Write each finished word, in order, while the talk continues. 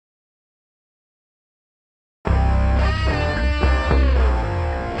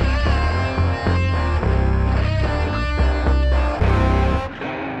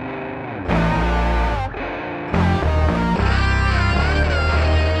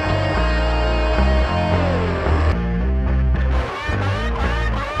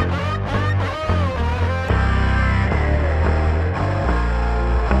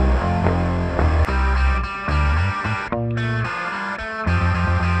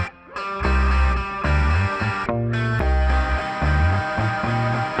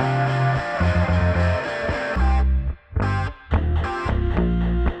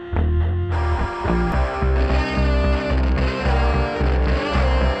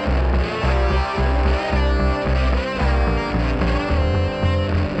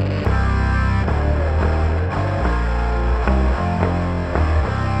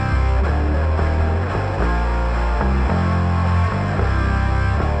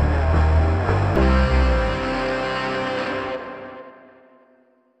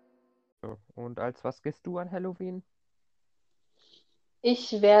Und als was gehst du an Halloween?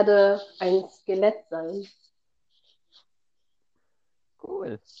 Ich werde ein Skelett sein.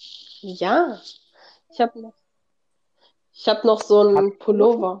 Cool. Ja, ich hab noch so Hallo, einen Shoto.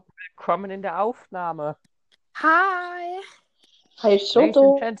 Pullover. Willkommen in der Aufnahme. Hi. Hi, Ladies and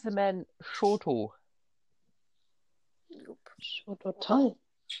Shoto. Gentlemen, Shoto. Shoto, toll.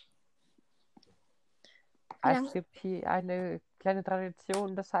 Es gibt hier eine kleine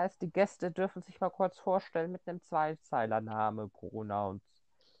Tradition, das heißt, die Gäste dürfen sich mal kurz vorstellen mit einem Zweizeiler-Name, Pronouns.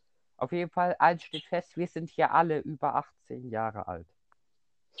 Auf jeden Fall, eins steht fest, wir sind hier alle über 18 Jahre alt.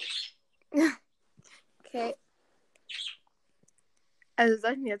 Okay. Also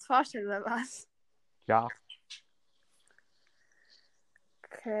soll ich mir jetzt vorstellen, oder was? Ja,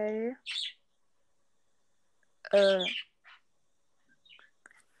 Okay.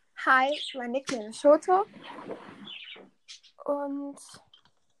 Hi, mein Nickname ist Shoto. Und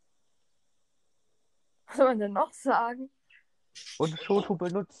was soll man denn noch sagen? und Shoto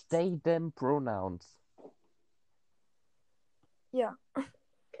benutzt they, them Pronouns. Ja.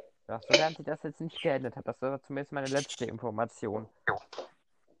 Ja, sofern sie das jetzt nicht geändert hat, das war zumindest meine letzte Information.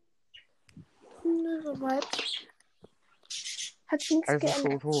 Soweit. Hat nichts Also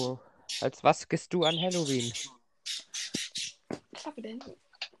geändert. Shoto, als was gehst du an Halloween? Klappe denn.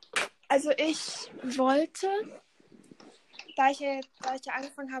 Also ich wollte, da ich ja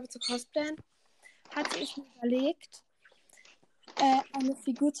angefangen habe zu cosplayen, hatte ich mir überlegt, eine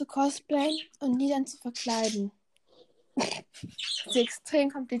Figur zu cosplayen und die dann zu verkleiden. Das sieht extrem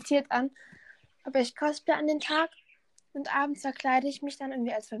kompliziert an. Aber ich cosplay an den Tag und abends verkleide ich mich dann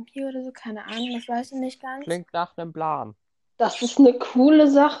irgendwie als Vampir oder so. Keine Ahnung, das weiß ich nicht ganz. Klingt nach einem Plan. Das ist eine coole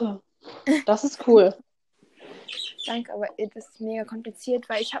Sache. Das ist cool. Danke, aber das ist mega kompliziert,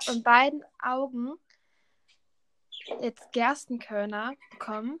 weil ich habe an beiden Augen jetzt Gerstenkörner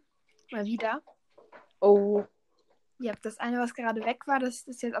bekommen. Mal wieder. Oh, Ja, das eine, was gerade weg war, das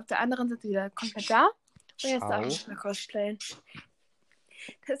ist jetzt auf der anderen Seite wieder komplett da. Und jetzt darf Au. ich nicht mehr cosplayen.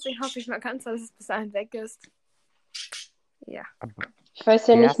 Deswegen hoffe ich mal ganz, dass es bis dahin weg ist. Ja. Aber ich weiß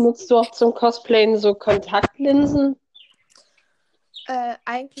ja nicht, Gersten- nutzt du auch zum Cosplayen so Kontaktlinsen?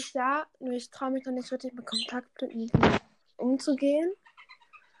 Eigentlich ja, nur ich traue mich noch nicht richtig mit Kontaktlinsen umzugehen.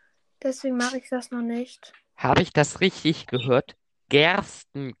 Deswegen mache ich das noch nicht. Habe ich das richtig gehört?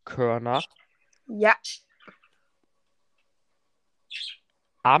 Gerstenkörner Ja,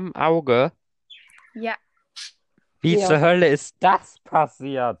 am Auge? ja. Wie Ja. zur Hölle ist das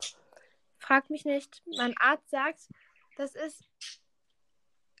passiert? Frag mich nicht. Mein Arzt sagt, das ist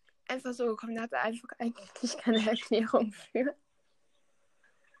einfach so gekommen. Da hat er einfach eigentlich keine Erklärung für.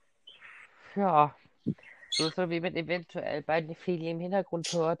 Ja, so wie man eventuell bei Nefeli im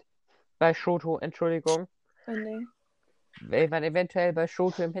Hintergrund hört. Bei Shoto, Entschuldigung. Oh, nee. Wenn man eventuell bei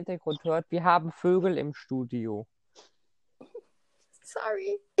Shoto im Hintergrund hört, wir haben Vögel im Studio.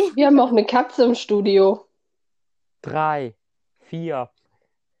 Sorry. Wir haben auch eine Katze im Studio. 3, 4.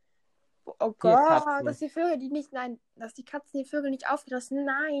 Oh 4 Gott, Katzen. dass die Katzen die Vögel nicht aufgelassen.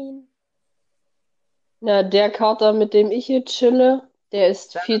 Nein. Na, der Kater, mit dem ich hier chille, der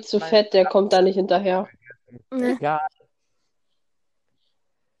ist viel zu Meine fett, der kommt da nicht hinterher. Nee. Egal.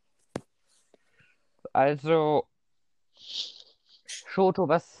 Also, Shoto,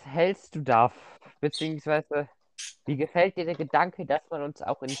 was hältst du da? Beziehungsweise, wie gefällt dir der Gedanke, dass man uns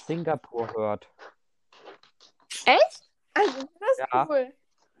auch in Singapur hört? Echt? Also, das ist Ja. cool.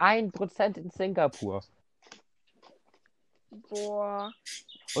 1% in Singapur. Boah.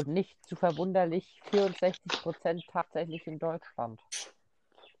 Und nicht zu verwunderlich 64% tatsächlich in Deutschland.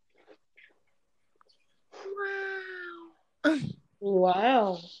 Wow.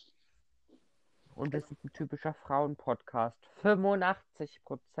 Wow. Und es ist ein typischer Frauen-Podcast.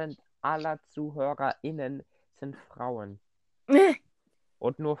 85% aller ZuhörerInnen sind Frauen.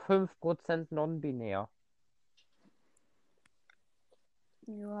 Und nur 5% non-binär.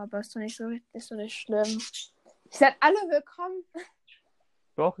 Ja, aber ist doch nicht schlimm. Ihr seid alle willkommen.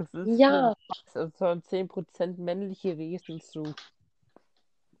 Doch, es ist Ja. schlimm. Es hören 10% männliche Wesen zu.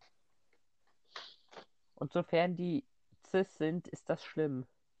 Und sofern die cis sind, ist das schlimm.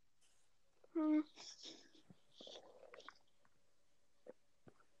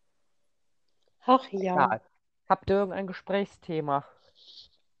 Ach ja. Ja. Habt ihr irgendein Gesprächsthema?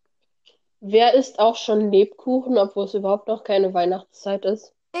 Wer isst auch schon Lebkuchen, obwohl es überhaupt noch keine Weihnachtszeit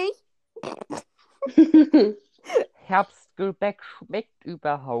ist? Ich? Herbstgebäck schmeckt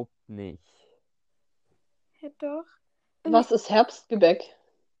überhaupt nicht. Ja, doch. Was ist Herbstgebäck?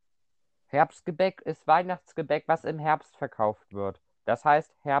 Herbstgebäck ist Weihnachtsgebäck, was im Herbst verkauft wird. Das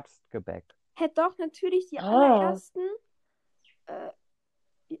heißt Herbstgebäck. Ja, doch, natürlich die Ah. allerersten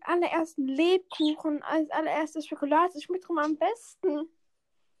die allerersten Lebkuchen, als allererste Schokolade schmeckt doch am besten.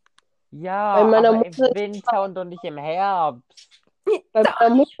 Ja, Bei meiner aber im Mutter, Winter und doch nicht im Herbst. bei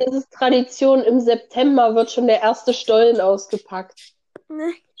meiner Mutter ist es Tradition, im September wird schon der erste Stollen ausgepackt.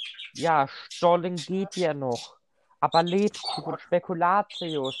 Ne? Ja, Stollen geht ja noch. Aber Lebkuchen,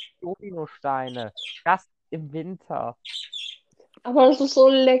 Spekulatius, Dominosteine, das im Winter. Aber es ist so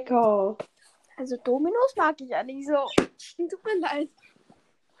lecker. Also Dominos mag ich ja nicht so. Tut mir leid.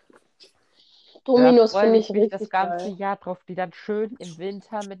 Da Dominos freue finde ich ich mich das richtig ganze geil. Jahr drauf, die dann schön im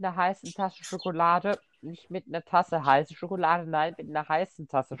Winter mit einer heißen Tasse Schokolade, nicht mit einer Tasse heiße Schokolade, nein, mit einer heißen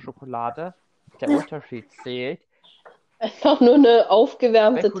Tasse Schokolade. Der Unterschied zählt. Einfach nur eine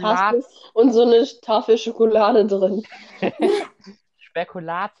aufgewärmte Tasse Spekulat und so eine Tafel Schokolade drin.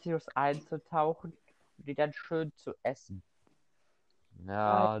 Spekulatius einzutauchen und die dann schön zu essen.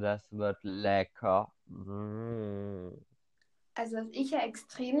 Ja, das wird lecker. Also was ich ja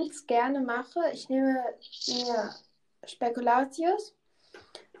extrem gerne mache, ich nehme mir Spekulatius,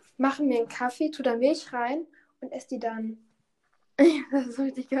 mache mir einen Kaffee, tue da Milch rein und esse die dann. Das ist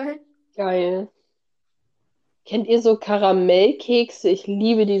richtig geil. Geil. Kennt ihr so Karamellkekse? Ich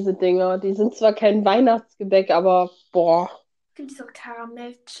liebe diese Dinger. Die sind zwar kein Weihnachtsgebäck, aber boah. Ich liebe diese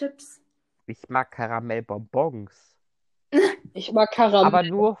Karamellchips. Ich mag Karamellbonbons. Ich mag Karamell. Aber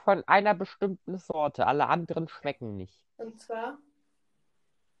nur von einer bestimmten Sorte. Alle anderen schmecken nicht. Und zwar,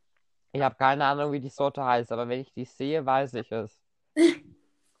 Ich habe keine Ahnung, wie die Sorte heißt, aber wenn ich die sehe, weiß ich es.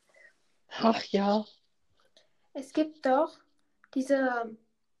 Ach ja. es gibt doch diese,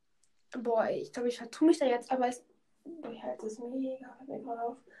 boah, ich glaube, ich vertue mich da jetzt, aber ich halte es mega, hört mir gerade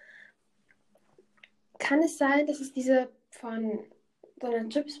auf. Kann es sein, dass es diese von so einer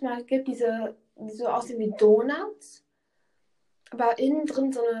Chipsmarke gibt, die so aussehen wie Donuts, aber innen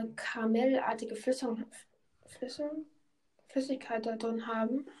drin so eine karamellartige Flüssigkeit da drin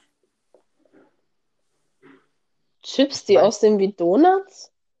haben? Chips, die Weiß- aussehen wie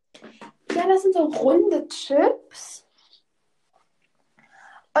Donuts? Ja, das sind so runde Chips.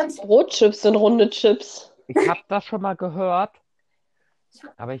 Und Brotchips sind runde Chips. Ich habe das schon mal gehört,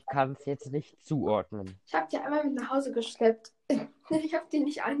 aber ich kann es jetzt nicht zuordnen. ich habe die einmal mit nach Hause geschleppt. Ich habe die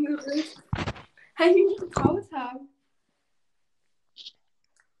nicht angerührt, weil ich mich nicht getraut habe.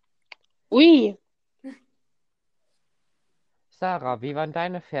 Ui. Sarah, wie waren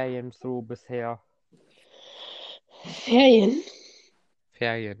deine Ferien so bisher? Ferien?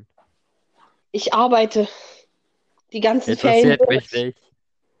 Ferien. Ich arbeite die ganzen Ferien Interessiert mich durch. nicht.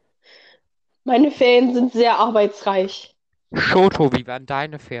 Meine Ferien sind sehr arbeitsreich. Shoto, wie waren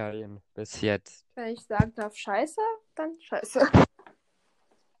deine Ferien bis jetzt? Wenn ich sagen darf, scheiße, dann scheiße.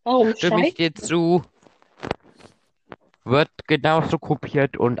 Warum Stimme ich scheiße? dir zu? Wird genauso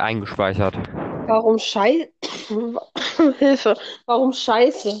kopiert und eingespeichert. Warum scheiße? Hilfe. Warum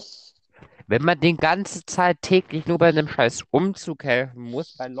scheiße? Wenn man die ganze Zeit täglich nur bei einem scheiß Umzug helfen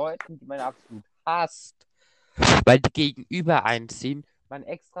muss, bei Leuten, die man absolut hasst, weil die gegenüber einziehen, man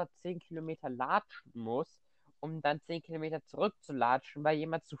extra 10 Kilometer latschen muss, um dann 10 Kilometer zurückzulatschen, weil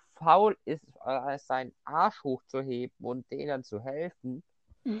jemand zu faul ist, seinen Arsch hochzuheben und denen dann zu helfen.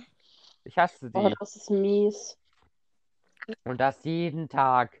 Ich hasse Oh, die. das ist mies. Und das jeden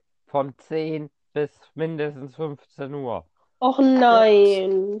Tag von 10 bis mindestens 15 Uhr. Och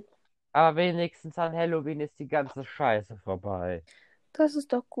nein. Aber wenigstens an Halloween ist die ganze Scheiße vorbei. Das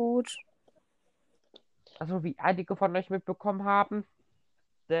ist doch gut. Also wie einige von euch mitbekommen haben,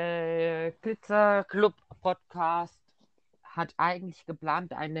 der Glitzer Club Podcast hat eigentlich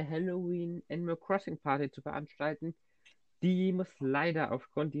geplant, eine Halloween Animal Crossing Party zu veranstalten. Die muss leider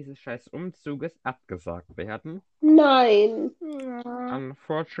aufgrund dieses scheiß Umzuges abgesagt werden. Nein. Ja.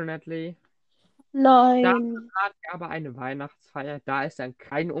 Unfortunately. Nein. Plant aber eine Weihnachtsfeier. Da ist dann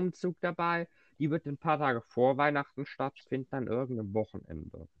kein Umzug dabei. Die wird ein paar Tage vor Weihnachten stattfinden, an irgendeinem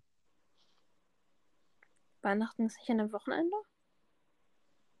Wochenende. Weihnachten ist nicht an einem Wochenende?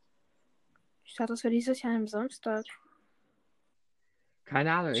 Ich dachte, das wäre dieses Jahr am Samstag.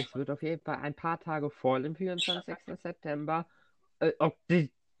 Keine Ahnung, es wird auf jeden Fall ein paar Tage vor dem 24. September,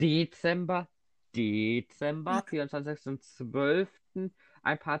 Dezember, 24.12.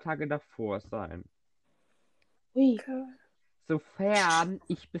 ein paar Tage davor sein. Ui. Sofern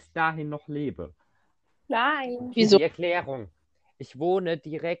ich bis dahin noch lebe. Nein. Wieso? Die Erklärung. Ich wohne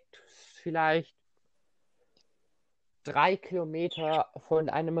direkt vielleicht 3 Kilometer von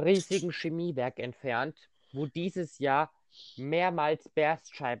einem riesigen Chemiewerk entfernt, wo dieses Jahr mehrmals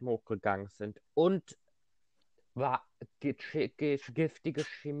Berstscheiben hochgegangen sind und giftige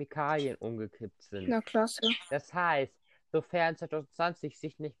Chemikalien umgekippt sind. Na klasse. Das heißt, sofern 2020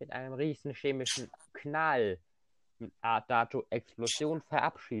 sich nicht mit einem riesen chemischen Knall Dato Explosion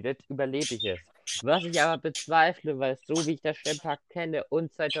verabschiedet, überlebe ich es. Was ich aber bezweifle, weil so wie ich das Sternpark kenne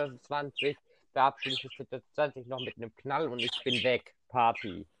und 2020 verabschiede ich es 2020 noch mit einem Knall und ich bin weg.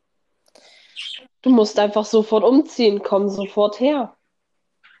 Party. Du musst einfach sofort umziehen, komm sofort her.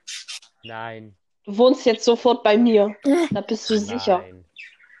 Nein, Du wohnst jetzt sofort bei mir. Da bist du sicher. nein.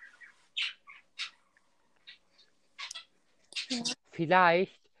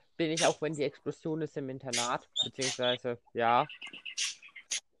 Vielleicht bin ich auch, wenn die Explosion ist, im Internat, beziehungsweise, ja.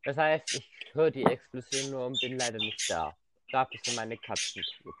 Das heißt, ich höre die Explosion nur und bin leider nicht da. Dafür sind meine Katzen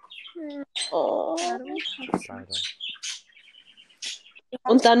tot. Oh. Leider.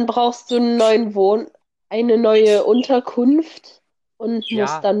 Und dann brauchst du eine neue Unterkunft und Ja,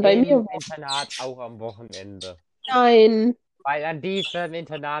 musst dann bei im mir wohnen. Internat auch am Wochenende. Nein. Weil an diesem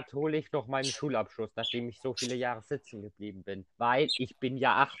Internat hole ich noch meinen Schulabschluss, nachdem ich so viele Jahre sitzen geblieben bin. Weil ich bin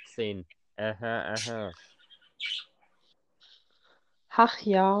ja 18. Aha. Ach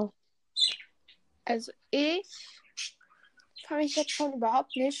ja. Also ich freue mich jetzt schon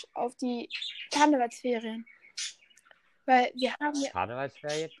überhaupt nicht auf die Karnevalsferien. Weil wir haben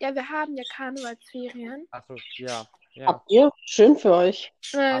Karnevalsferien? wir haben ja Karnevalsferien. Achso, ja. Habt ihr? Schön für euch.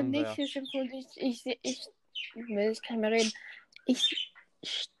 Haben Nicht wir. viel schimpfen und ich kann nicht mehr reden.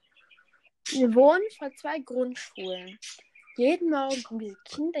 Wir wohnen vor 2 Grundschulen. Jeden Morgen kommen diese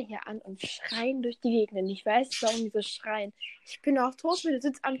Kinder hier an und schreien durch die Gegend. Ich weiß nicht, warum die so schreien. Ich bin auch tot, wenn du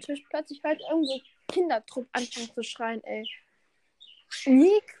sitzt am Tisch, plötzlich hört irgendwo Kindertrupp anfangen zu schreien, ey.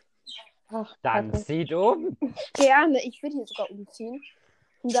 Nick, Ach, Dann Kacke. zieht um. gerne. Ich will hier sogar umziehen.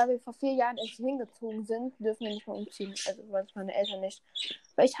 Und da wir vor 4 Jahren erst hingezogen sind, dürfen wir nicht mehr umziehen. Also wollen es meine Eltern nicht.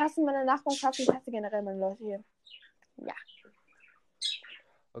 Weil ich hasse meine Nachbarschaft und ich hasse generell meine Leute hier. Ja.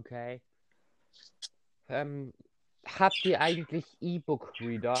 Okay. Habt ihr eigentlich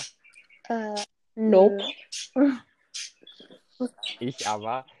E-Book-Reader? Nope. Ich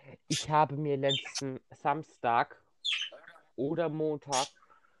aber. Ich habe mir letzten Samstag oder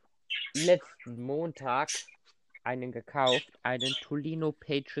letzten Montag einen gekauft, einen Tolino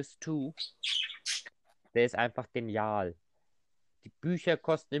Pages 2. Der ist einfach genial. Die Bücher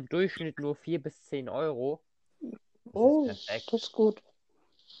kosten im Durchschnitt nur 4 bis 10 Euro. Das Oh, ist perfekt. das ist gut.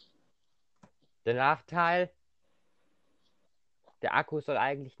 Der Nachteil, der Akku soll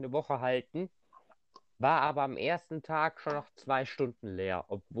eigentlich eine Woche halten, war aber am ersten Tag schon noch 2 Stunden leer,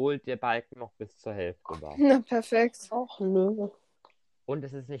 obwohl der Balken noch bis zur Hälfte war. Na, perfekt. Ach nö. Und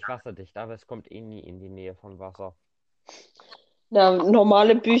es ist nicht wasserdicht, aber es kommt eh nie in die Nähe von Wasser. Na,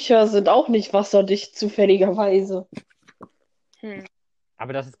 normale Bücher sind auch nicht wasserdicht, zufälligerweise.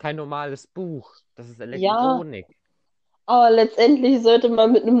 Aber das ist kein normales Buch. Das ist Elektronik. Aber letztendlich sollte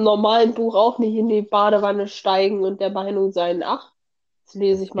man mit einem normalen Buch auch nicht in die Badewanne steigen und der Meinung sein, ach, jetzt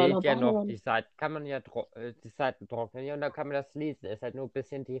lese ich mal in der Geht ja noch, Badewanne. die Seiten kann man ja die Seiten trocknen, ja, und dann kann man das lesen. Ist halt nur ein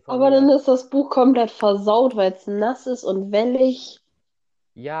bisschen Aber dann deformiert. ist das Buch komplett versaut, weil es nass ist und wellig.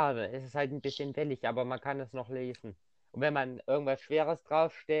 Ja, dann ist es halt ein bisschen wellig, aber man kann es noch lesen. Und wenn man irgendwas Schweres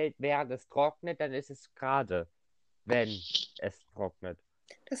draufstellt, während es trocknet, dann ist es gerade, wenn es trocknet.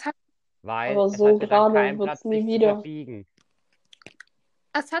 Das hat Weil Aber es so hat ja dann gerade keinen wird's Platz, nie sich zu wieder. verbiegen.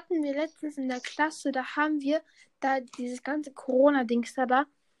 Das hatten wir letztens in der Klasse, da haben wir, da dieses ganze Corona-Dings da,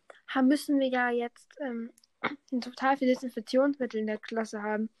 müssen wir ja jetzt total viel Desinfektionsmittel in der Klasse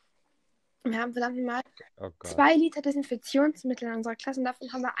haben. Wir haben verdammt mal Oh Gott. 2 Liter Desinfektionsmittel in unserer Klasse und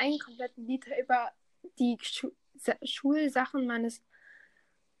davon haben wir einen kompletten Liter über die Schulsachen meines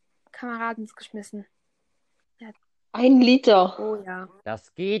Kameradens geschmissen. 1 Liter. Oh ja.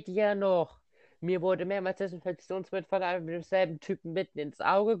 Das geht ja noch. Mir wurde mehrmals Desinfektionsmittel von einem demselben Typen mitten ins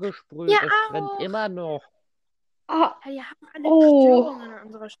Auge gesprüht. Ja, Das brennt auch. immer noch. Ah, Ja, wir haben alle Oh. Störungen in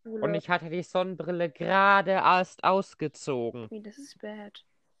unserer Schule. Und ich hatte die Sonnenbrille gerade erst ausgezogen. Wie, das ist bad.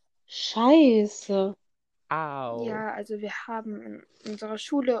 Scheiße. Au. Ja, also wir haben in unserer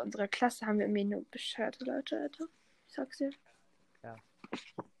Schule, unserer Klasse haben wir irgendwie nur bescheuerte Leute, Alter. Ich sag's dir.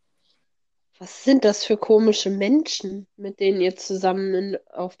 Was sind das für komische Menschen, mit denen ihr zusammen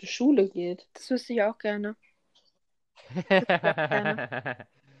auf die Schule geht? Das wüsste ich auch gerne.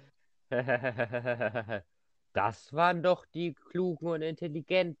 Das waren doch die Klugen und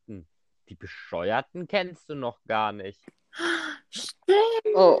Intelligenten. Die Bescheuerten kennst du noch gar nicht.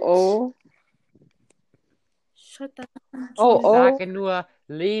 Stimmt. Oh oh. Shut up. Oh Ich oh. sage nur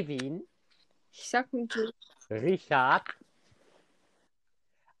Levin, Ich sag nur so. Richard,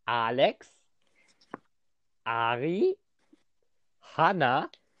 Alex, Ari, Hanna,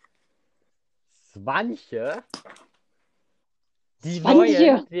 Swantje, die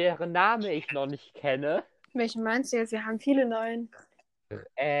Swantje. Neuen, deren Name ich noch nicht kenne. Welchen meinst du jetzt? Wir haben viele neuen.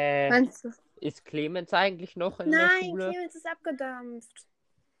 Äh, Meinst du? Ist Clemens eigentlich noch in der Nein, Schule? Clemens ist abgedampft.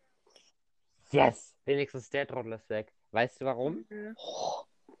 Yes! Wenigstens der Trottel ist weg. Weißt du warum?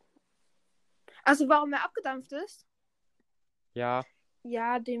 Also warum er abgedampft ist? Ja.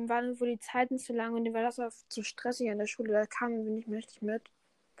 Ja, dem waren wohl die Zeiten zu lang und dem war das auch zu stressig an der Schule. Da kamen wir nicht mehr richtig mit.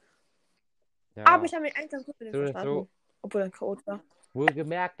 Ja. Aber ich habe mich eigentlich ganz gut mit dem So oder verstanden. so. Obwohl er ein Chaot war.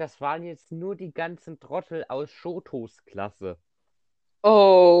 Wohlgemerkt, das waren jetzt nur die ganzen Trottel aus Shotos Klasse.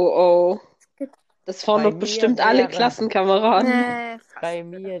 Oh. Das waren Bei doch mir bestimmt alle wären- Klassenkameraden. Nee, fast. Bei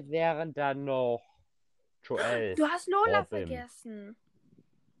mir wären dann noch Joel. Du hast Lola Robin. vergessen.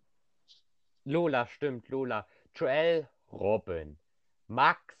 Lola, stimmt, Lola. Joel, Robin.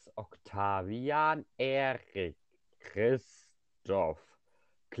 Max, Octavian, Erik, Christoph,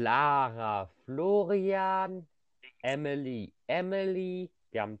 Clara, Florian, Emily,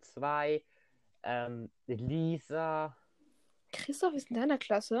 wir haben 2, Lisa, Christoph ist in deiner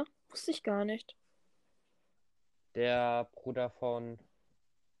Klasse? Wusste ich gar nicht. der Bruder von,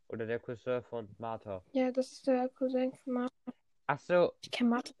 oder der Cousin von Martha. Ja, das ist der Cousin von Martha. Achso, Ich kenne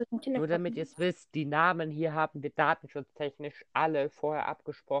Martha mit dem nur Kindergarten. damit ihr es wisst, die Namen hier haben wir datenschutztechnisch alle vorher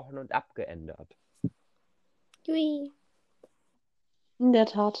abgesprochen und abgeändert. Jui. In der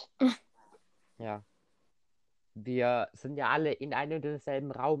Tat. Ja. Wir sind ja alle in einem und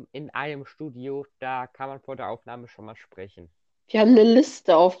denselben Raum, in einem Studio. Da kann man vor der Aufnahme schon mal sprechen. Wir haben eine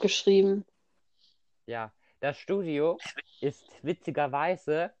Liste aufgeschrieben. Ja, das Studio ist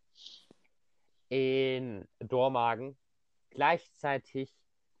witzigerweise in Dormagen, gleichzeitig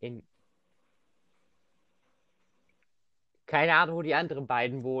in... Keine Ahnung, wo die anderen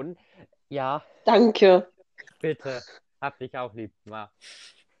beiden wohnen. Ja, Danke. bitte. Hab dich auch lieb. Ja.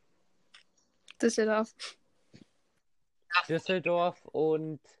 Düsseldorf. Düsseldorf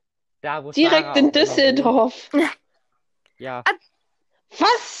und da, wo Direkt Sarah in auch immer wohnt. Düsseldorf. Ja,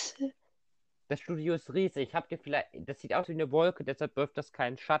 Was? das Studio ist riesig. Habt ihr vielleicht... Das sieht aus wie eine Wolke, deshalb wirft das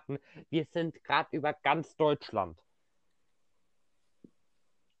keinen Schatten. Wir sind gerade über ganz Deutschland.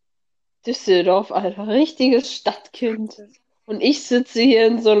 Düsseldorf, Alter. Richtiges Stadtkind. Und ich sitze hier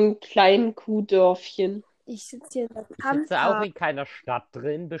in so einem kleinen Kuhdörfchen. Ich sitze hier in der Ich sitze auch Pampa. in keiner Stadt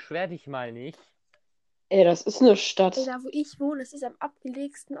drin. Beschwer dich mal nicht. Ey, das ist eine Stadt. Da, wo ich wohne, das ist am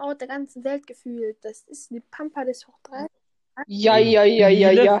abgelegensten Ort der ganzen Welt gefühlt. Das ist die Pampa des Hoch 3. Ja.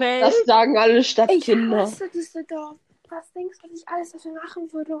 Bielefeld? Das sagen alle Ich Stadtkinder. hasse Düsseldorf. Was denkst du, was ich alles dafür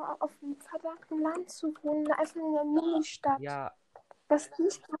machen würde, um auf einem verdammten Land zu wohnen? Einfach in einer Mini-Stadt. Ja, Was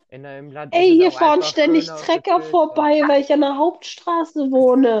nicht. in einem Land Ey, ist es hier auch fahren einfach ständig schöner und Trecker gechillter. vorbei, weil ich an der Hauptstraße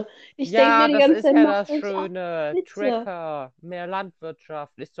wohne. Ich denke Ja, mir die das ganze ist Zeit, ja macht das euch Schöne. Witze. Tracker, mehr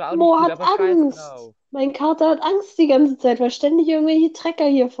Landwirtschaft. Ist zwar auch Mo nicht gut, hat aber scheiß Angst. drauf. Mein Kater hat Angst die ganze Zeit, weil ständig irgendwelche Trecker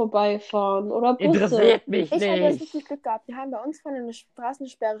hier vorbeifahren oder Busse. Interessiert mich Ich habe jetzt nicht. richtig Glück gehabt. Wir haben bei uns vorne eine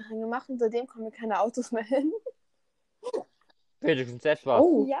Straßensperre hingemacht und seitdem kommen hier keine Autos mehr hin. Wenigstens etwas.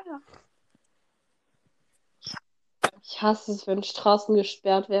 Oh, Ja. ich hasse es, wenn Straßen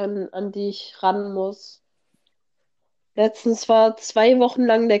gesperrt werden, an die ich ran muss. Letztens war 2 Wochen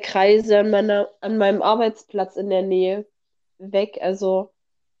lang der Kreisel an meinem Arbeitsplatz in der Nähe weg. Also,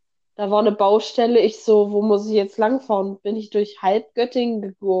 da war eine Baustelle. Ich so, wo muss ich jetzt langfahren? Bin ich durch halb Göttingen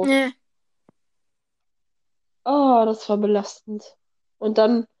gegurkt. Nee. Oh, das war belastend. Und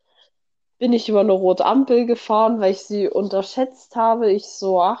dann bin ich über eine rote Ampel gefahren, weil ich sie unterschätzt habe. Ich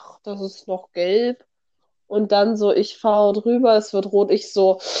so, ach, das ist noch gelb. Und dann so, ich fahre drüber, es wird rot. Ich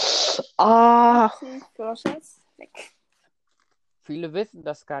so, Führerschein weg. Viele wissen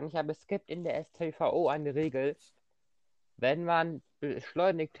das gar nicht, aber es gibt in der StVO eine Regel, wenn man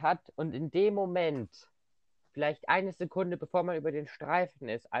beschleunigt hat und in dem Moment, vielleicht eine Sekunde bevor man über den Streifen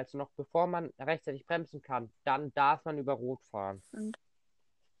ist, also noch bevor man rechtzeitig bremsen kann, dann darf man über Rot fahren.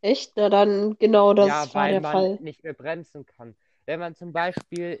 echt? Na dann, genau das Ja, war weil der man Fall. nicht mehr bremsen kann. Wenn man zum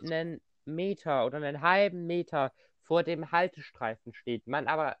Beispiel einen Meter oder einen halben Meter vor dem Haltestreifen steht, man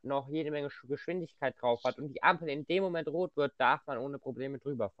aber noch jede Menge Geschwindigkeit drauf hat und die Ampel in dem Moment rot wird, darf man ohne Probleme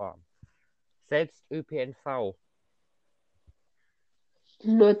drüber fahren. Selbst ÖPNV.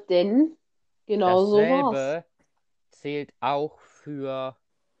 Nur denn, genau so war's. Dasselbe zählt auch für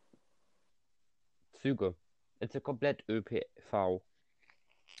Züge. It's a komplett ÖPNV.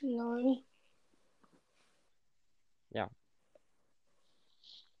 Lol. Ja.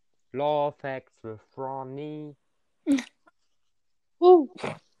 Law Facts with Ronnie.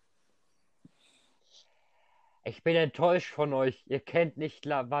 Ich bin enttäuscht von euch. Ihr kennt nicht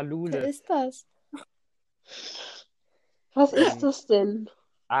Wer Valule. ist das? Was ist das denn?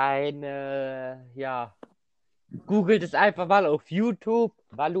 Ja. Googelt es einfach mal auf YouTube.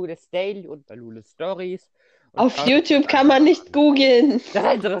 Valules Daily und Valules Stories. Und Auf schaust YouTube dir kann man nicht googeln.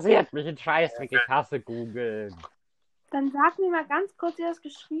 Das interessiert mich ein Scheißdreck. Ich hasse googeln. Dann sag mir mal ganz kurz, wie das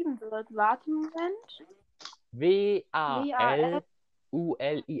geschrieben wird. Warte einen Moment.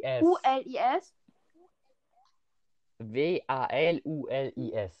 W-A-L-U-L-I-S. U-L-I-S.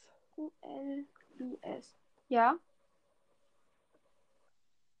 W-A-L-U-L-I-S. U-L-I-S. Ja.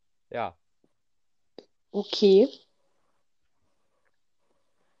 Ja. Okay.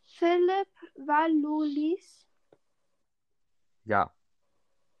 Philipp Valulis. Ja.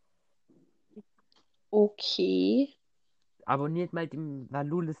 Okay. Abonniert mal dem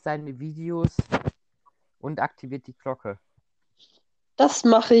Valulis seine Videos und aktiviert die Glocke. Das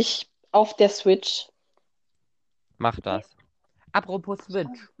mache ich auf der Switch. Macht das. Apropos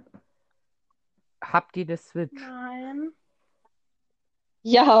Switch. Habt ihr das Switch? Nein.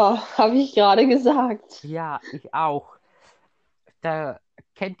 Ja, habe ich gerade gesagt. Ja, ich auch. Da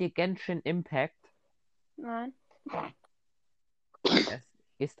kennt ihr Genshin Impact? Nein. Es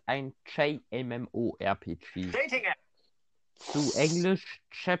ist ein JMMORPG. Zu Englisch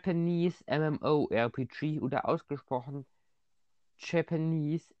Japanese MMORPG oder ausgesprochen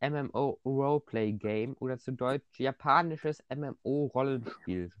Japanese MMO Roleplay Game oder zu Deutsch japanisches MMO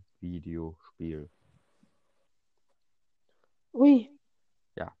Rollenspiel Videospiel. Ui.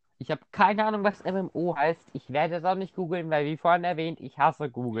 Ja, ich habe keine Ahnung, was MMO heißt. Ich werde es auch nicht googeln, weil wie vorhin erwähnt, ich hasse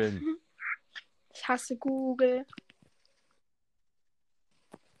googeln. Ich hasse Google.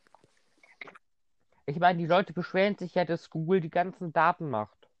 Ich meine, die Leute beschweren sich ja, dass Google die ganzen Daten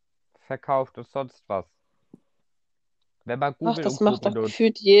macht. Verkauft und sonst was. Wenn man Ach, Google das und Co. macht doch benutzt.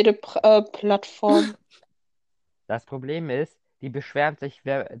 gefühlt jede Plattform. Das Problem ist, die beschweren sich,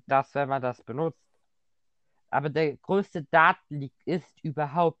 wenn man das benutzt. Aber der größte Datenleak ist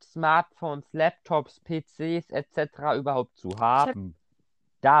überhaupt Smartphones, Laptops, PCs etc. überhaupt zu haben.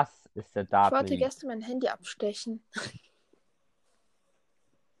 Das ist der Ich wollte Datenleak. gestern mein Handy abstechen.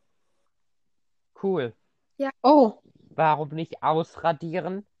 Cool. Oh, Warum nicht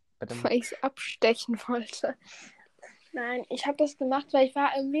ausradieren? Weil ich es abstechen wollte. Nein, ich habe das gemacht, weil ich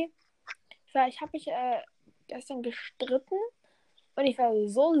habe mich gestern gestritten und ich war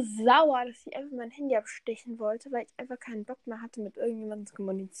so sauer, dass ich einfach mein Handy abstechen wollte, weil ich einfach keinen Bock mehr hatte, mit irgendjemandem zu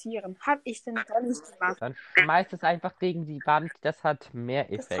kommunizieren. Habe ich denn doch nicht gemacht. Dann schmeißt es einfach gegen die Wand, das hat mehr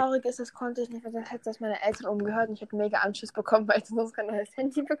Das Effekt. Traurige ist, das konnte ich nicht, weil sonst hätte das meine Eltern umgehört und ich hätte mega Anschiss bekommen, weil ich sonst kein neues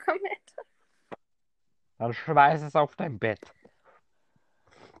Handy bekommen hätte. Dann schmeiß es auf dein Bett.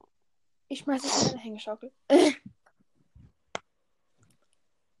 Ich schmeiße es in meine Hängeschaukel.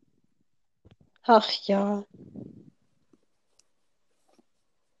 ach ja.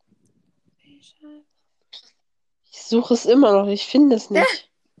 Ich suche es immer noch, ich finde es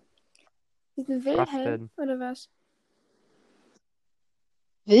nicht. Diesen Was Wilhelm, denn? oder was?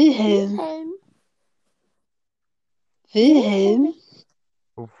 Wilhelm. Wilhelm?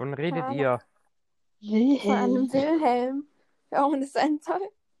 Wovon redet Ja. ihr? Von einem Wilhelm. Wilhelm. Warum das sein soll?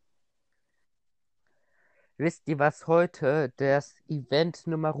 Wisst ihr, was heute das Event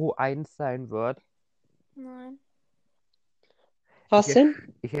Nummer 1 sein wird? Nein. Was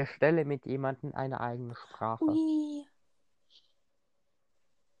denn? Ich erstelle mit jemandem eine eigene Sprache. Ui.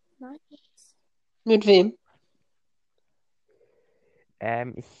 Nice. Mit wem?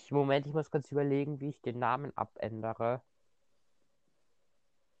 Moment, ich muss kurz überlegen, wie ich den Namen abändere.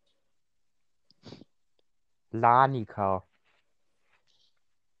 Lanika.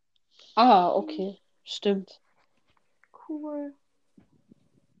 Ah, okay. Stimmt. Cool.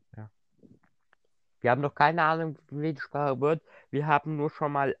 Wir haben noch keine Ahnung, wie die Sprache wird. Wir haben nur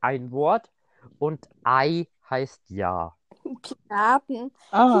schon mal ein Wort und Ei heißt Ja. Piraten.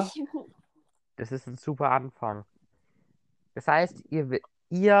 Ah, Das ist ein super Anfang. Das heißt,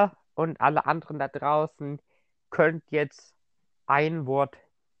 ihr und alle anderen da draußen könnt jetzt ein Wort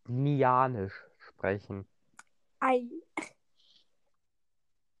Nianisch sprechen. Ei.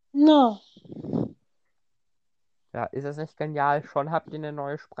 na. Ja, ist das nicht genial? Schon habt ihr eine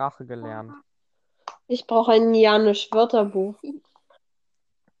neue Sprache gelernt. Ich brauche ein Janisch-Wörterbuch.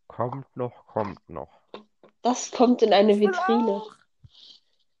 Kommt noch, kommt noch. Das kommt in eine Vitrine.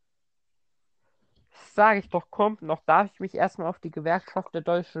 Sage ich doch, kommt noch. Darf ich mich erstmal auf die Gewerkschaft der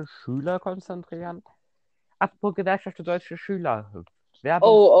deutschen Schüler konzentrieren? Apropos Gewerkschaft der deutschen Schüler.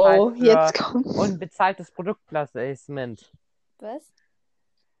 Oh, für jetzt kommt's. unbezahltes Produktplacement. Was?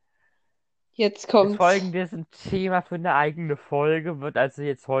 Jetzt Das kommt's. folgende ist ein Thema für eine eigene Folge, wird also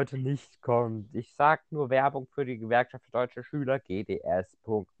jetzt heute nicht kommen. Ich sag nur Werbung für die Gewerkschaft für deutsche Schüler, GDS.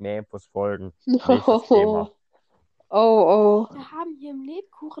 Mehr Infos folgen. Nächstes Thema. Oh. Wir haben hier im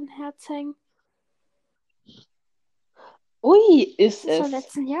Lebkuchenherz hängen. Ui, ist Das ist vom es.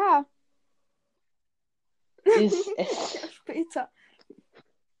 letzten Jahr. Ist es. Ja, später.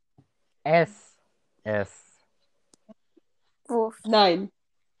 Es. Es. Wo? Nein.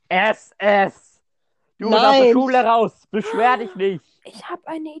 Es. Du musst aus der Nein. Schule raus. Beschwer dich nicht. Ich habe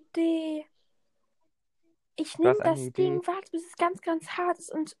eine Idee. Ich Du nehme hast eine das Idee. Ding, warte, bis es ganz, ganz hart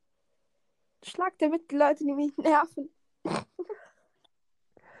ist und schlag damit die Leute, die mich nerven.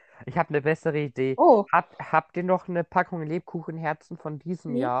 Ich habe eine bessere Idee. Oh, Habt ihr noch eine Packung Lebkuchenherzen von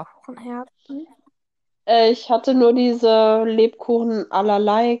diesem Jahr? Lebkuchenherzen. ich hatte nur diese Lebkuchen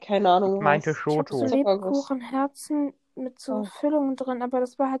allerlei, keine Ich Ahnung meinte was. Ich habe so Schoto. Zuckerguss. Lebkuchenherzen mit so Oh. Füllungen drin, aber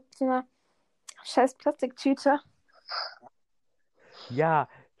das war halt so eine scheiß Plastiktüte. Ja,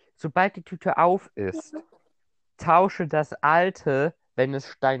 sobald die Tüte auf ist, tausche das alte, wenn es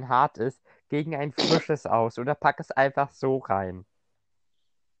steinhart ist, gegen ein frisches aus oder pack es einfach so rein.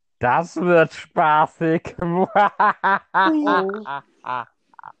 Das wird spaßig. Oh.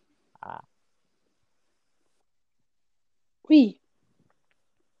 Ui.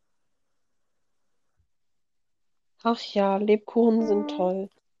 Ach ja, Lebkuchen sind toll.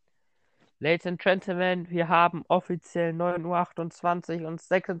 Ladies and Gentlemen, wir haben offiziell 9:28 Uhr und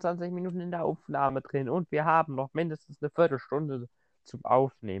 26 Minuten in der Aufnahme drin und wir haben noch mindestens eine Viertelstunde zum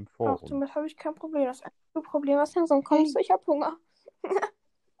Aufnehmen vor Auch uns. damit habe ich kein Problem. Das einzige Problem, was langsam kommt, ist, ich habe Hunger.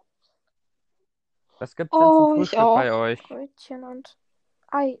 Was gibt's denn zum Oh, ich Frühstück auch. bei euch? Brötchen und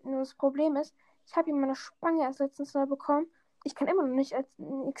Ei. Nur das Problem ist, ich habe hier meine Spange erst letztens neu bekommen. Ich kann immer noch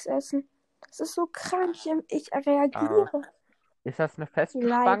nichts essen. Das ist so krank. Ich reagiere. Ist das eine feste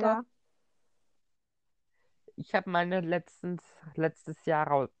Spange? Leider. Ich habe meine letztes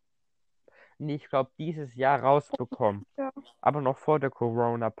Jahr nee, ich glaube dieses Jahr rausbekommen. Ja. Aber noch vor der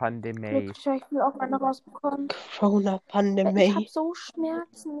Corona-Pandemie. Glücklich, ich will auch meine rausbekommen. Corona-Pandemie. Ich habe so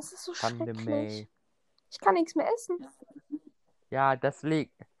Schmerzen. Es ist so schrecklich. Ich kann nichts mehr essen. Ja, das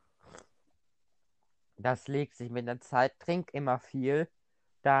legt sich mit der Zeit. Trink immer viel,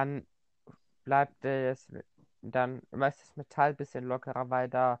 dann dann ist das Metall ein bisschen lockerer, weil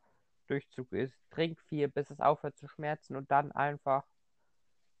da Durchzug ist. Trink viel, bis es aufhört zu schmerzen und dann einfach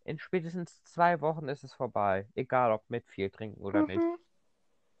in spätestens 2 Wochen ist es vorbei. Egal ob mit viel trinken oder nicht.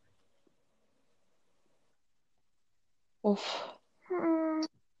 Uff.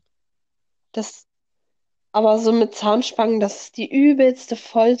 Aber so mit Zahnspangen, das ist die übelste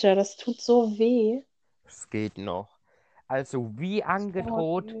Folter. Das tut so weh. Es geht noch. Also, wie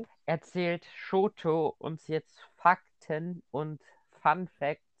angedroht, Oh, erzählt Shoto uns jetzt Fakten und Fun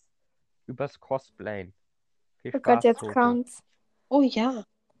Facts übers Cosplayen. Viel Oh Spaß, Gott, jetzt Shoto. kommt's. Oh ja.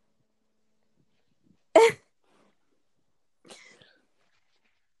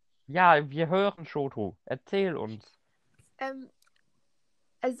 Ja, wir hören Shoto. Erzähl uns.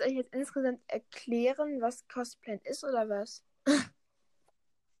 Also soll ich jetzt insgesamt erklären, was Cosplayen ist oder was?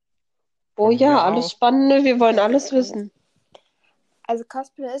 Oh Von ja, mir alles aus. Spannende. Wir wollen alles wissen. Also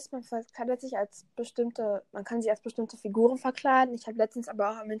Cosplay ist, man kann sich als bestimmte Figuren verkleiden. Ich habe letztens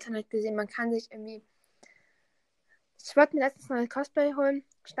aber auch im Internet gesehen, man kann sich irgendwie. Ich wollte mir letztens mal ein Cosplay holen,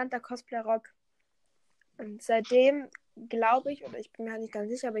 stand da Cosplay-Rock. Und seitdem glaube ich, oder ich bin mir halt nicht ganz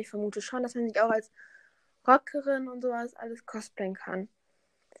sicher, aber ich vermute schon, dass man sich auch als Rockerin und sowas alles cosplayen kann.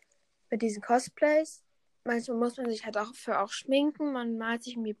 Mit diesen Cosplays, manchmal muss man sich halt auch schminken, man malt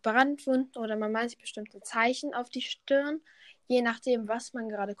sich irgendwie Brandwunden oder man malt sich bestimmte Zeichen auf die Stirn, je nachdem, was man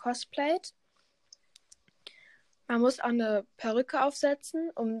gerade cosplayt. Man muss auch eine Perücke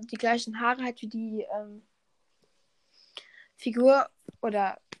aufsetzen, um die gleichen Haare halt wie die Figur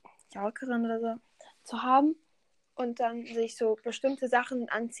oder die Rockerin oder so zu haben. Und dann sich so bestimmte Sachen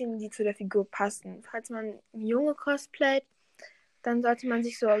anziehen, die zu der Figur passen. Falls man Junge cosplayt, dann sollte man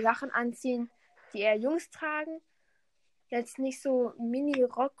sich so Sachen anziehen, die eher Jungs tragen. Jetzt nicht so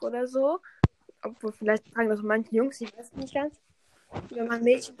Mini-Rock oder so. Obwohl vielleicht tragen das so manche Jungs, ich weiß nicht ganz. Wenn man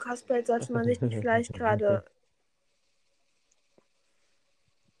Mädchen cosplayt, sollte man sich nicht vielleicht gerade,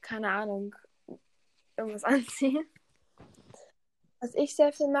 keine Ahnung, irgendwas anziehen. Was ich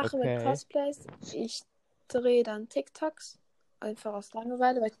sehr viel mache mit Cosplays, ich drehe dann TikToks, einfach aus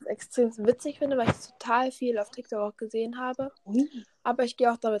Langeweile, weil ich das extrem witzig finde, weil ich total viel auf TikTok auch gesehen habe. Aber ich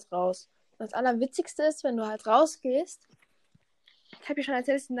gehe auch damit raus. Das Allerwitzigste ist, wenn du halt rausgehst, ich habe ja schon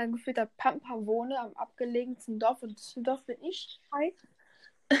erzählt, dass ich in einem gefühlter Pampa wohne, am abgelegensten Dorf, und Düsseldorf bin ich. Hi.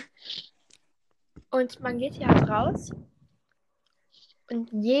 Und man geht hier halt raus und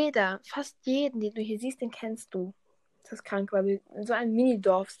fast jeden, den du hier siehst, den kennst du. Das ist krank, weil wir in so einem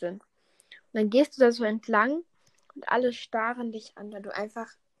Mini-Dorf sind. Und dann gehst du da so entlang und alle starren dich an, weil du einfach,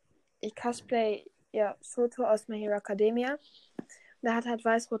 ich cosplay ja Shoto aus My Hero Academia und der hat halt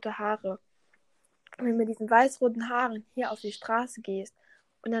weißrote Haare. Und wenn du mit diesen weißroten Haaren hier auf die Straße gehst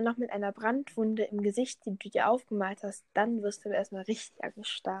und dann noch mit einer Brandwunde im Gesicht, die du dir aufgemalt hast, dann wirst du erstmal richtig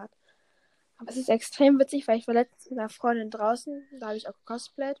angestarrt. Aber es ist extrem witzig, weil ich war letztens mit einer Freundin draußen, da habe ich auch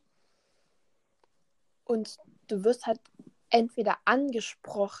gecosplayt. Und du wirst halt entweder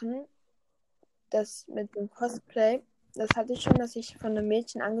angesprochen, das mit dem Cosplay, das hatte ich schon, dass ich von einem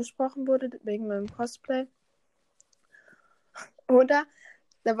Mädchen angesprochen wurde wegen meinem Cosplay. Oder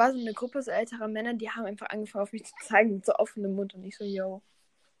da war so eine Gruppe so älterer Männer, die haben einfach angefangen auf mich zu zeigen mit so offenem Mund und ich so, yo.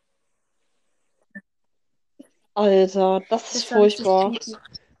 Alter, das ist Das war richtig furchtbar. creepy.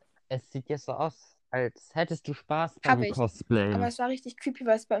 Es sieht jetzt so aus, als hättest du Spaß Hab beim ich. Cosplayen. Aber es war richtig creepy,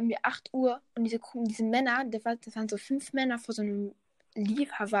 weil es war irgendwie 8 Uhr und diese Männer, das waren so 5 Männer vor so einem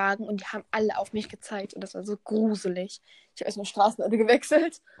Lieferwagen und die haben alle auf mich gezeigt und das war so gruselig. Ich habe erstmal Straßenseite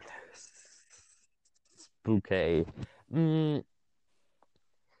gewechselt. Okay.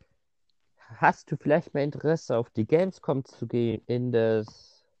 Hast du vielleicht mal Interesse, auf die Gamescom zu gehen, in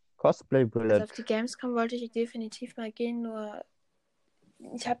das Cosplay Also Village? auf die Gamescom wollte ich definitiv mal gehen, nur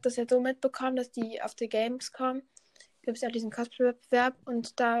ich habe das jetzt so mitbekommen, dass die auf der Gamescom gibt es ja diesen Cosplay-Wettbewerb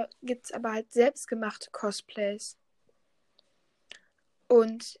und da gibt es aber halt selbstgemachte Cosplays.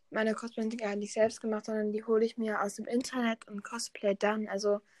 Und meine Cosplays sind gar nicht selbst gemacht, sondern die hole ich mir aus dem Internet und Cosplay dann.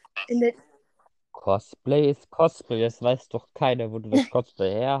 Also in der Cosplay ist Cosplay, das weiß doch keiner, wo du das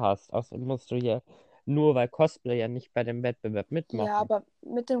Cosplay her hast. Außerdem musst du ja nur, weil Cosplay ja nicht bei dem Wettbewerb mitmachen. Ja, aber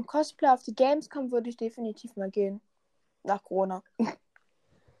mit dem Cosplay auf die Gamescom würde ich definitiv mal gehen. Nach Corona.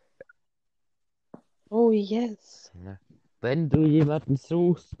 Oh yes. Wenn du jemanden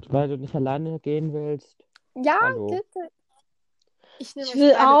suchst, weil du nicht alleine gehen willst, Ja, hallo. bitte. Ich nehme Ich euch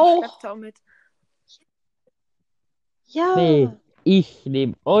will beide im auch. Schlepptau mit. Ja. Nee, ich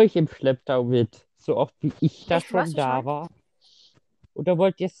nehme euch im Schlepptau mit, so oft wie ich da Echt, warst schon du da schon? war. Oder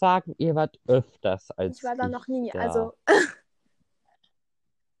wollt ihr sagen, ihr wart öfters als Ich war da noch nie. da? Also,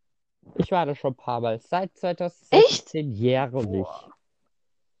 Ich war da schon ein paar Mal, seit Echt? 2016 jährlich. boah.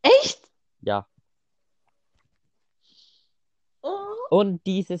 Echt? Ja. Oh. Und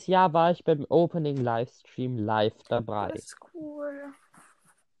dieses Jahr war ich beim Opening Livestream live dabei. Das ist cool.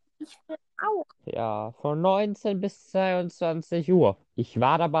 Ich will auch. Ja, von 19 bis 22 Uhr. Ich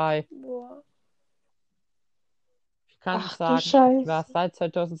war dabei. Boah. Ich kann Ach du sagen, ich war Scheiße. seit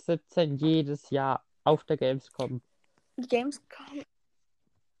 2017 jedes Jahr auf der Gamescom Die Gamescom.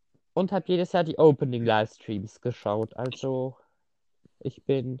 und habe jedes Jahr die Opening Livestreams geschaut. Also, ich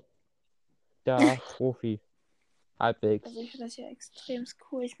bin der Profi. Halbwegs. Also ich finde das ja extrem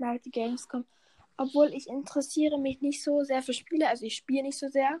cool. Ich mag die Gamescom. Obwohl ich interessiere mich nicht so sehr für Spiele. Also ich spiele nicht so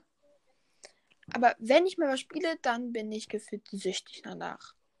sehr. Aber wenn ich mal was spiele, dann bin ich gefühlt süchtig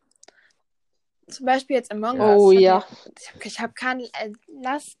danach. Zum Beispiel jetzt Among Ja. Us. Oh Hat ja. mir- Ich habe keinen.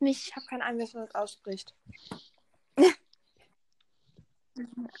 Lasst mich. Ich habe keine Ahnung, wie man das ausspricht.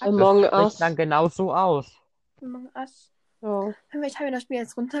 Among Das spricht Us. dann genau so aus. Among Us. Ja. Ich habe mir das Spiel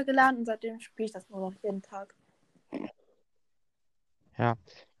jetzt runtergeladen und seitdem spiele ich das nur noch jeden Tag. Ja.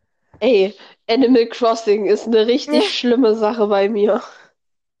 Ey, Animal Crossing ist eine richtig schlimme Sache bei mir.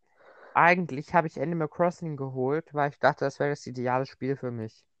 Eigentlich habe ich Animal Crossing geholt, weil ich dachte, das wäre das ideale Spiel für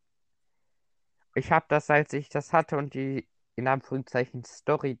mich. Ich habe das, als ich das hatte und die in Anführungszeichen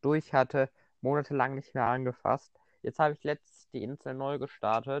Story durch hatte, monatelang nicht mehr angefasst. Jetzt habe ich letztens die Insel neu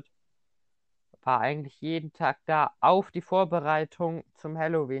gestartet. War eigentlich jeden Tag da auf die Vorbereitung zum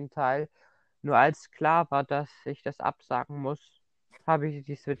Halloween-Teil. Nur als klar war, dass ich das absagen muss, habe ich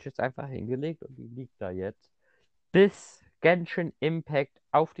die Switch jetzt einfach hingelegt und die liegt da jetzt. Bis Genshin Impact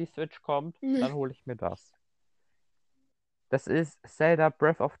auf die Switch kommt, dann hole ich mir das. Das ist Zelda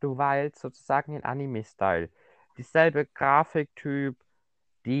Breath of the Wild sozusagen in Anime-Style. Dieselbe Grafiktyp,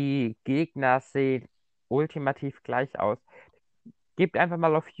 die Gegner sehen ultimativ gleich aus. Gebt einfach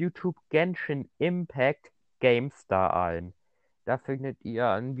mal auf YouTube Genshin Impact GameStar ein. Da findet ihr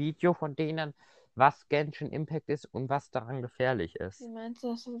ein Video von denen, was Genshin Impact ist und was daran gefährlich ist. Wie meinst du,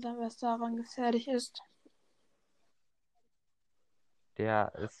 dass was daran gefährlich ist?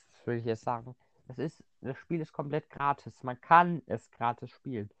 Der ist, würde ich jetzt sagen, das Spiel ist komplett gratis. Man kann es gratis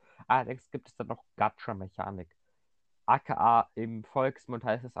spielen. Allerdings gibt es dann noch Gacha-Mechanik. AKA im Volksmund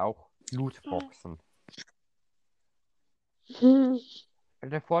heißt es auch Lootboxen. Hm.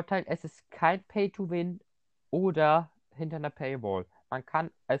 Der Vorteil, es ist kein Pay-to-Win oder hinter einer Paywall. Man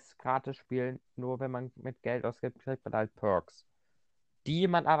kann es gratis spielen, nur wenn man mit Geld ausgibt, kriegt man halt Perks. Die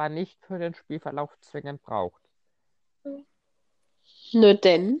man aber nicht für den Spielverlauf zwingend braucht. Nur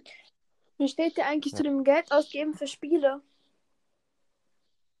denn. Wie steht dir eigentlich Ja. zu dem Geld ausgeben für Spiele?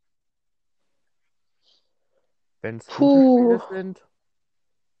 Wenn es gute Puh. Spiele sind,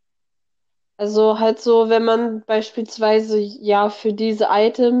 Also halt so, wenn man beispielsweise ja für diese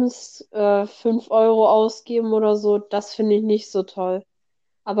Items 5 Euro ausgeben oder so, das finde ich nicht so toll.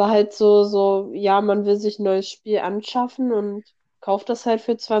 Aber halt ja, man will sich ein neues Spiel anschaffen und kauft das halt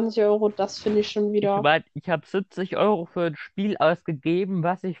für 20 Euro, das finde ich schon Ich wieder. meine, ich habe 70 Euro für ein Spiel ausgegeben,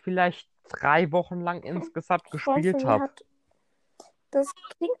 was ich vielleicht 3 Wochen lang insgesamt Ein Freund von gespielt mir habe. hat, das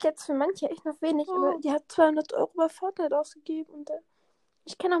klingt jetzt für manche echt noch wenig, aber die hat 200 Euro bei Fortnite ausgegeben. Und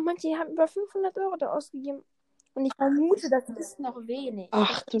ich kenne auch manche, die haben über 500 Euro da ausgegeben. Und ich vermute, das ist noch wenig.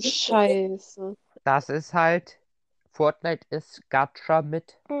 Ach du Scheiße. Das ist halt, Fortnite ist Gacha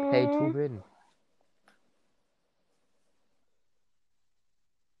mit Pay to Mhm. Win.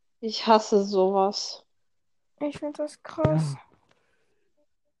 Ich hasse sowas. Ich finde das krass.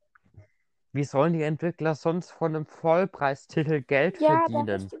 Wie sollen die Entwickler sonst von einem Vollpreistitel Geld Ja, da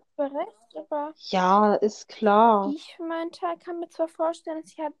verdienen? hast du zwar recht, aber Ja, ist klar. ich für meinen Teil kann mir zwar vorstellen,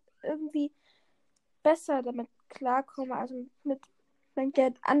 dass ich halt irgendwie besser damit klarkomme, also mit mein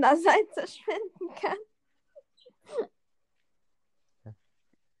Geld andererseits verschwenden kann.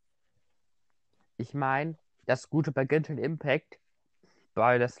 Ich meine, das Gute bei Genshin Impact,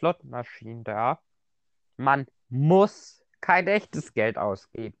 bei der Slotmaschine da, man muss kein echtes Geld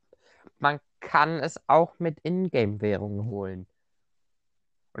ausgeben. Man kann es auch mit Ingame-Währungen holen.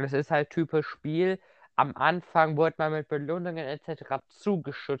 Und es ist halt typisch Spiel. Am Anfang wird man mit Belohnungen etc.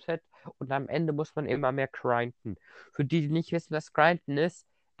 zugeschüttet und am Ende muss man immer mehr grinden. Für die, die nicht wissen, was Grinden ist,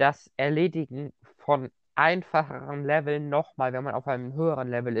 das Erledigen von einfacheren Leveln nochmal, wenn man auf einem höheren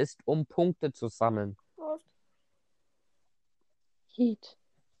Level ist, um Punkte zu sammeln. Heat.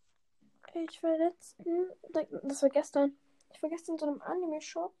 Ich war das war gestern, ich war gestern in so einem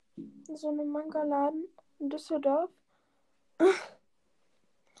Anime-Shop, in so einem Manga-Laden in Düsseldorf.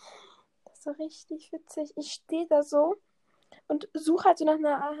 Das war richtig witzig. Ich stehe da so und suche halt so nach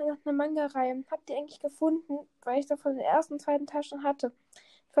einer Manga-Reihe. Hab die eigentlich gefunden, weil ich davon den ersten und zweiten Teil schon hatte.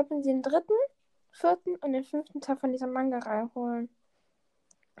 Ich wollte mir den dritten, vierten und den fünften Teil von dieser Manga-Reihe holen.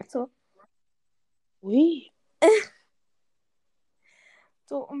 So, Ui.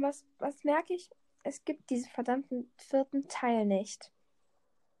 und was merke ich? Es gibt diesen verdammten vierten Teil nicht.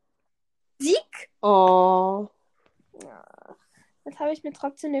 Sieg? Oh. Ja. Jetzt habe ich mir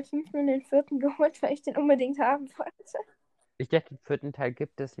trotzdem den fünften und den vierten geholt, weil ich den unbedingt haben wollte. Ich dachte, den vierten Teil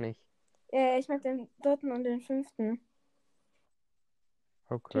gibt es nicht. Ich mag den dritten und den fünften.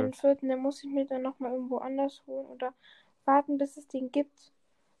 Okay. Den vierten, den muss ich mir dann nochmal irgendwo anders holen oder warten, bis es den gibt.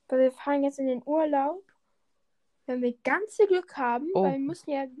 Weil wir fahren jetzt in den Urlaub. Wenn wir ganz viel Glück haben, weil wir müssen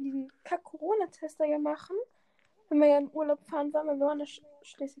ja diesen Kack-Corona-Tester ja machen. Wenn wir ja in Urlaub fahren wollen, weil wir waren in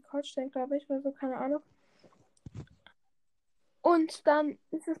Schleswig-Holstein, glaube ich, oder so, keine Ahnung. Und dann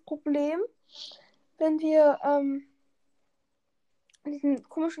ist das Problem, wenn wir diesen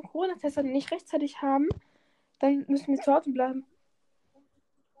komischen Corona-Tester nicht rechtzeitig haben, dann müssen wir zu Hause bleiben.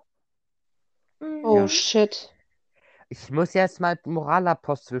 Oh Ja. shit. Ich muss jetzt mal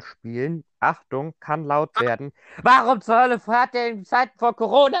Moralapostel spielen. Achtung, kann laut werden. Warum zur Hölle fährt der in Zeiten vor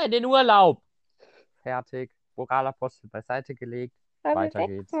Corona in den Urlaub? Fertig. Moralapostel beiseite gelegt. Weil Weiter wir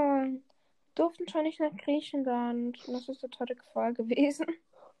geht's. weg waren. Durften schon nicht nach Griechenland. Und das ist eine tolle Gefahr gewesen.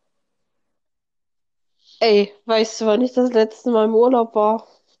 Ey, weißt du, wann ich das letzte Mal im Urlaub war?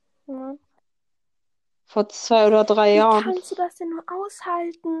 Ja. Vor 2 oder 3 Wie Jahren. kannst du das denn nur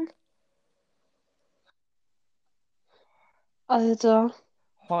aushalten? Alter,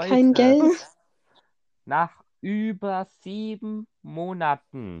 Heute, kein Geld. nach über 7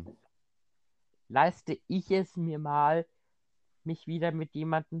 Monaten, leiste ich es mir mal, mich wieder mit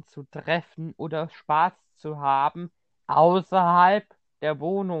jemandem zu treffen oder Spaß zu haben außerhalb der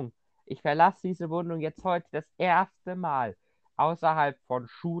Wohnung. Ich verlasse diese Wohnung jetzt heute das erste Mal außerhalb von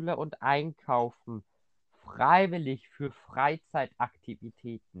Schule und Einkaufen, freiwillig für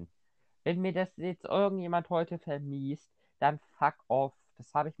Freizeitaktivitäten. Wenn mir das jetzt irgendjemand heute vermiest, dann fuck off.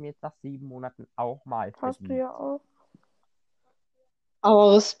 Das habe ich mir jetzt nach 7 Monaten auch mal Hast du verdient. ja auch.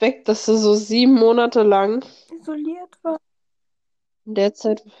 Aber Respekt, dass du so 7 Monate lang Isoliert war. in der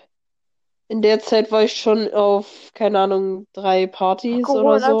Zeit, in der Zeit war ich schon auf, keine Ahnung, 3 Partys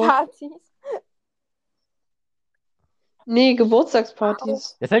oder so. Corona-Partys. Nee,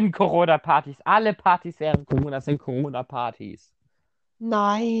 Geburtstagspartys. Das sind Corona-Partys. Alle Partys während Corona sind Corona-Partys.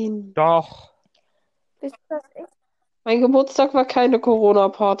 Nein. Doch. Ist das echt? Mein Geburtstag war keine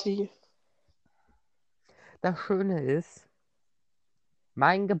Corona-Party. Das Schöne ist,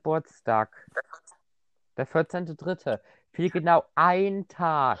 mein Geburtstag, der 14.3., fiel genau ein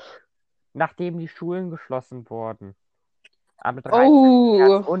Tag, nachdem die Schulen geschlossen wurden. Am 13.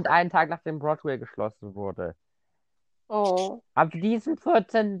 März Oh. und einen Tag nachdem Broadway geschlossen wurde. Oh. Ab diesem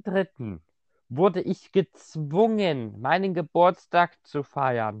 14.3. wurde ich gezwungen, meinen Geburtstag zu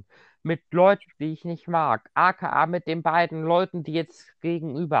feiern. Mit Leuten, die ich nicht mag. AKA mit den beiden Leuten, die jetzt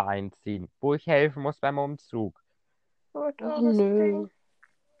gegenüber einziehen, wo ich helfen muss beim Umzug. Gut, Ach oh, das nö. Ding.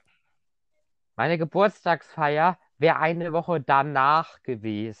 Meine Geburtstagsfeier wäre eine Woche danach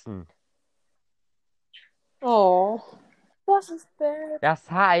gewesen. Oh. Das ist bad. Das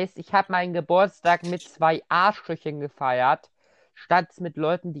heißt, ich habe meinen Geburtstag mit 2 Arschlöchern gefeiert, statt mit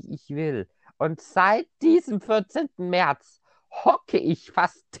Leuten, die ich will. Und seit diesem 14. März hocke ich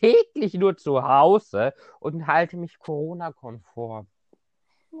fast täglich nur zu Hause und halte mich Corona-konform.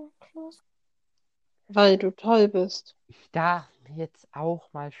 Ja, krass. Weil du toll bist. Ich darf jetzt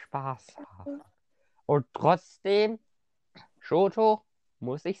auch mal Spaß haben. Und trotzdem, Shoto,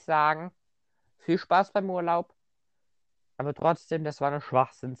 muss ich sagen, viel Spaß beim Urlaub. Aber trotzdem, das war eine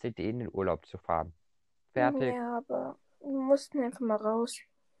Schwachsinnsidee, in den Urlaub zu fahren. Fertig. Ja, aber wir mussten einfach mal raus.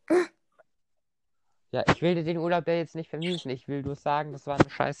 Ja, ich will dir den Urlaub ja jetzt nicht vermiesen. Ich will nur sagen, das war eine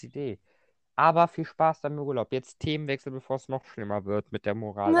scheiß Idee. Aber viel Spaß beim Urlaub. Jetzt Themenwechsel, bevor es noch schlimmer wird mit der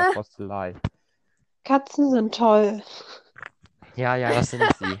Moralapostelei. Katzen sind toll. Ja, ja, das sind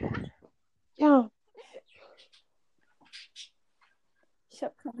sie. Ja. Ich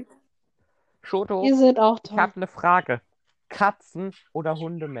habe keine. Shoto, Die sind auch ich toll. habe eine Frage. Katzen- oder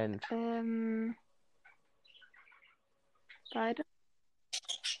Hundemensch? Beide.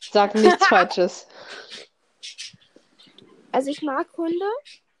 Sag nichts Falsches. Also ich mag Hunde,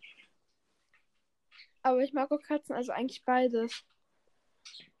 aber ich mag auch Katzen, also eigentlich beides.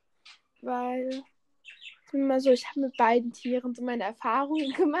 Weil, ich bin mal so, ich habe mit beiden Tieren so meine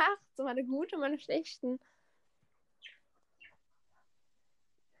Erfahrungen gemacht, so meine guten und meine schlechten.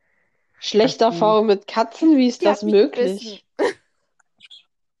 Schlechte Also die- Erfahrung mit Katzen? Wie ist Die das hat mich möglich?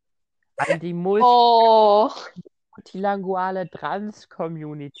 Also die Oh. multilinguale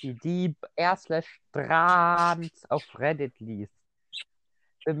Trans-Community, die r/trans auf Reddit liest.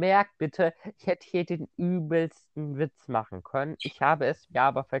 Bemerkt bitte, ich hätte hier den übelsten Witz machen können. Ich habe es mir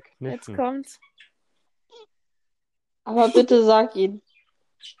aber Jetzt verkniffen. kommt's. Aber bitte sag ihn.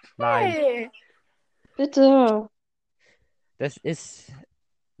 Nein, Hey! Bitte. das ist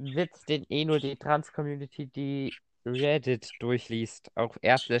ein Witz, den eh nur die Trans-Community, die Reddit durchliest, auch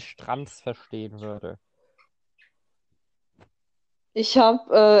r/trans verstehen würde. Ich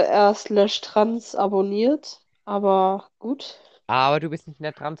habe erst /trans abonniert, aber gut. Aber du bist nicht in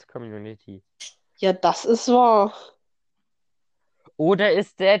der Trans-Community. Ja, das ist wahr. Oder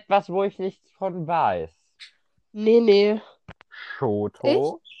ist der etwas, wo ich nichts von weiß? Nee.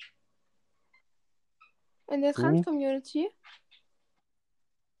 Shoto? In der Du? Trans-Community?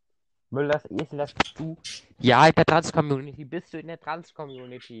 Müllers Esel, das bist du? Ja, in der Trans-Community. Bist du in der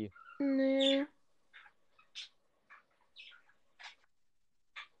Trans-Community? Nee.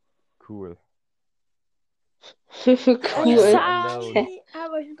 Cool. Cool. Sorry,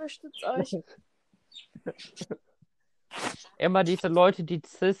 aber ich unterstütze euch. Immer diese Leute, die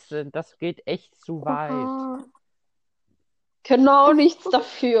cis sind, das geht echt zu weit. Aha. Können auch nichts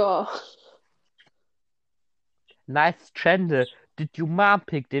dafür. Nice Chande. Did your mom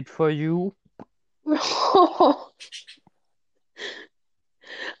pick it for you?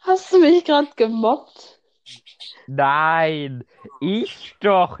 Hast du mich gerade gemobbt? Nein, ich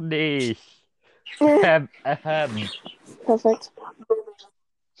doch nicht. Perfekt.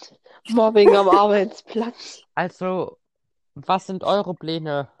 Mobbing am Arbeitsplatz. Also, was sind eure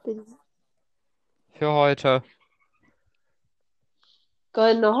Pläne für heute?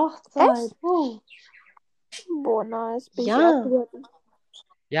 Goldene Hochzeit. Boah, nice. Bin ich Ja. auch geworden.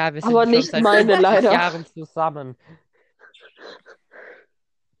 Ja, wir Aber sind schon nicht seit meine, 50 leider. Jahren zusammen.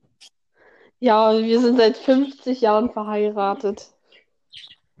 Ja, wir sind seit 50 Jahren verheiratet.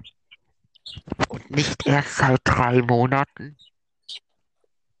 Und nicht erst seit 3 Monaten.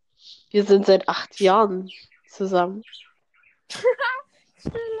 Wir sind seit 8 Jahren zusammen.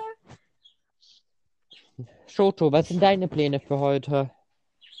 Shoto, was sind deine Pläne für heute?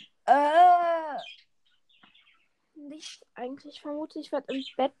 Nicht eigentlich. Ich vermute, ich werde im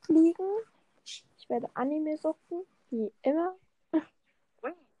Bett liegen. Ich werde Anime suchten, wie immer.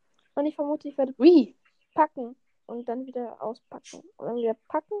 Und ich vermute, ich werde Wie? packen und dann wieder auspacken. Und dann wieder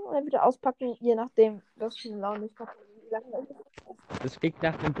packen und dann wieder auspacken, je nachdem, was für eine Laune ich habe. Wie lange ich Das klingt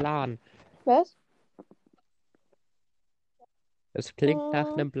nach einem Plan. Was? Es klingt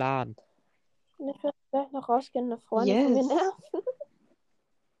nach einem Plan. Und ich werde gleich noch rausgehen, eine Freundin von mir Yes. nerven.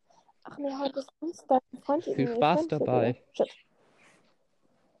 Ach nee, heute ist Dienstag. Ein Freund Viel irgendwie Spaß Fenster dabei. geht. Shit.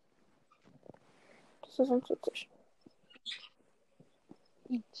 Das ist uns witzig.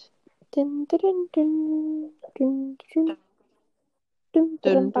 Din, din, din, din, din, din. Dün, Dün,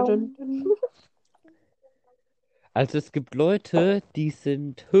 dün, dün, dün. dün. Also es gibt Leute, die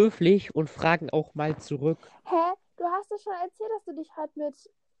sind höflich und fragen auch mal zurück. Hä? Du hast doch schon erzählt, dass du dich halt mit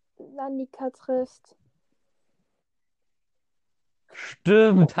Lanika triffst.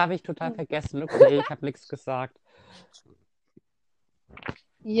 Stimmt, habe ich total vergessen. Okay, ich habe nichts gesagt.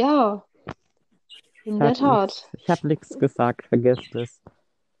 Ja, in der Tat. Ich habe nichts gesagt, vergesst es.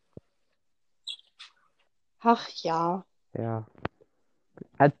 Ach ja. Ja.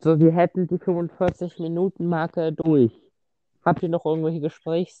 Also wir hätten die 45-Minuten-Marke durch. Habt ihr noch irgendwelche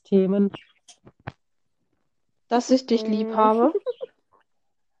Gesprächsthemen? Dass ich dich lieb habe.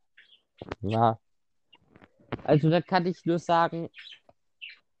 Ja. Also da kann ich nur sagen,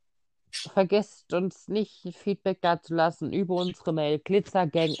 vergesst uns nicht, Feedback dazulassen über unsere Mail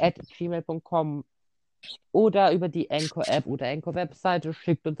glitzergang@gmail.com oder über die Anchor-App oder Anchor-Webseite.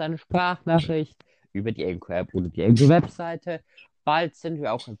 Schickt uns eine Sprachnachricht über die Anchor-App oder die Anchor-Webseite. Bald sind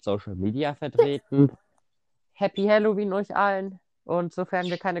wir auch in Social Media vertreten. Happy Halloween euch allen. Und sofern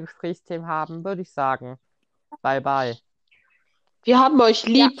wir keine Gesprächsthemen haben, würde ich sagen, bye bye. Wir haben euch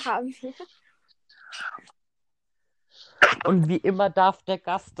lieb. Ja, haben wir. Und wie immer darf der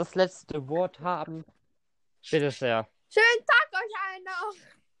Gast das letzte Wort haben. Bitte sehr. Schönen Tag euch allen noch.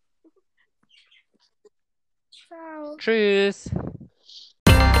 Ciao. Tschüss.